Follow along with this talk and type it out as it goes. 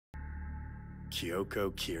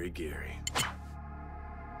Kyoko Kirigiri.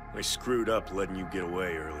 I screwed up letting you get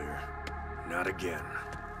away earlier. Not again.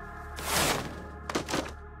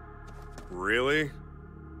 Really?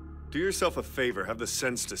 Do yourself a favor, have the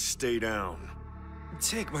sense to stay down.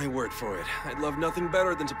 Take my word for it. I'd love nothing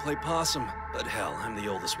better than to play possum. But hell, I'm the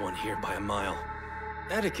oldest one here by a mile.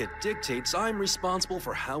 Etiquette dictates I'm responsible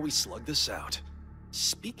for how we slug this out.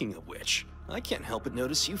 Speaking of which, I can't help but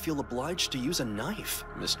notice you feel obliged to use a knife,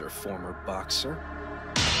 Mr. Former Boxer.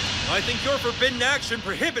 I think your forbidden action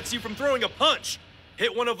prohibits you from throwing a punch.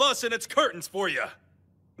 Hit one of us and it's curtains for you.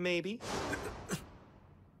 Maybe.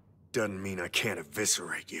 Doesn't mean I can't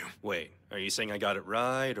eviscerate you. Wait, are you saying I got it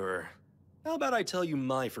right, or... How about I tell you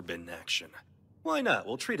my forbidden action? Why not?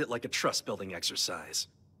 We'll treat it like a trust-building exercise.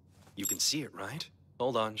 You can see it, right?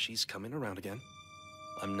 Hold on, she's coming around again.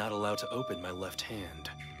 I'm not allowed to open my left hand.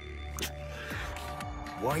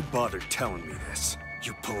 Why bother telling me this?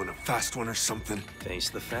 You pulling a fast one or something? Face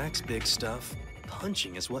the facts, big stuff.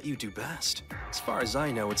 Punching is what you do best. As far as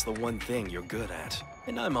I know, it's the one thing you're good at.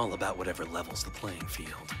 And I'm all about whatever levels the playing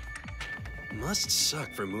field. Must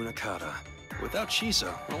suck for Munakata. Without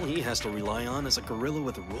Juzo, all he has to rely on is a gorilla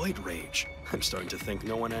with roid rage. I'm starting to think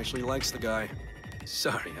no one actually likes the guy.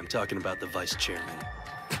 Sorry, I'm talking about the vice chairman.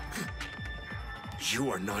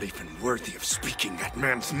 You are not even worthy of speaking that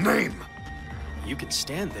man's name! You can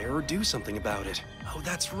stand there or do something about it. Oh,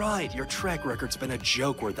 that's right. Your track record's been a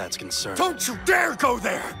joke where that's concerned. Don't you dare go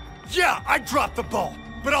there! Yeah, I dropped the ball,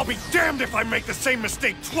 but I'll be damned if I make the same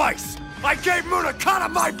mistake twice! I gave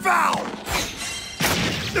Munakata my vow!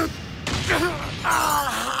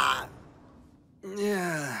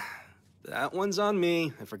 Yeah, that one's on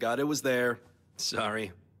me. I forgot it was there.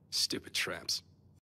 Sorry. Stupid traps.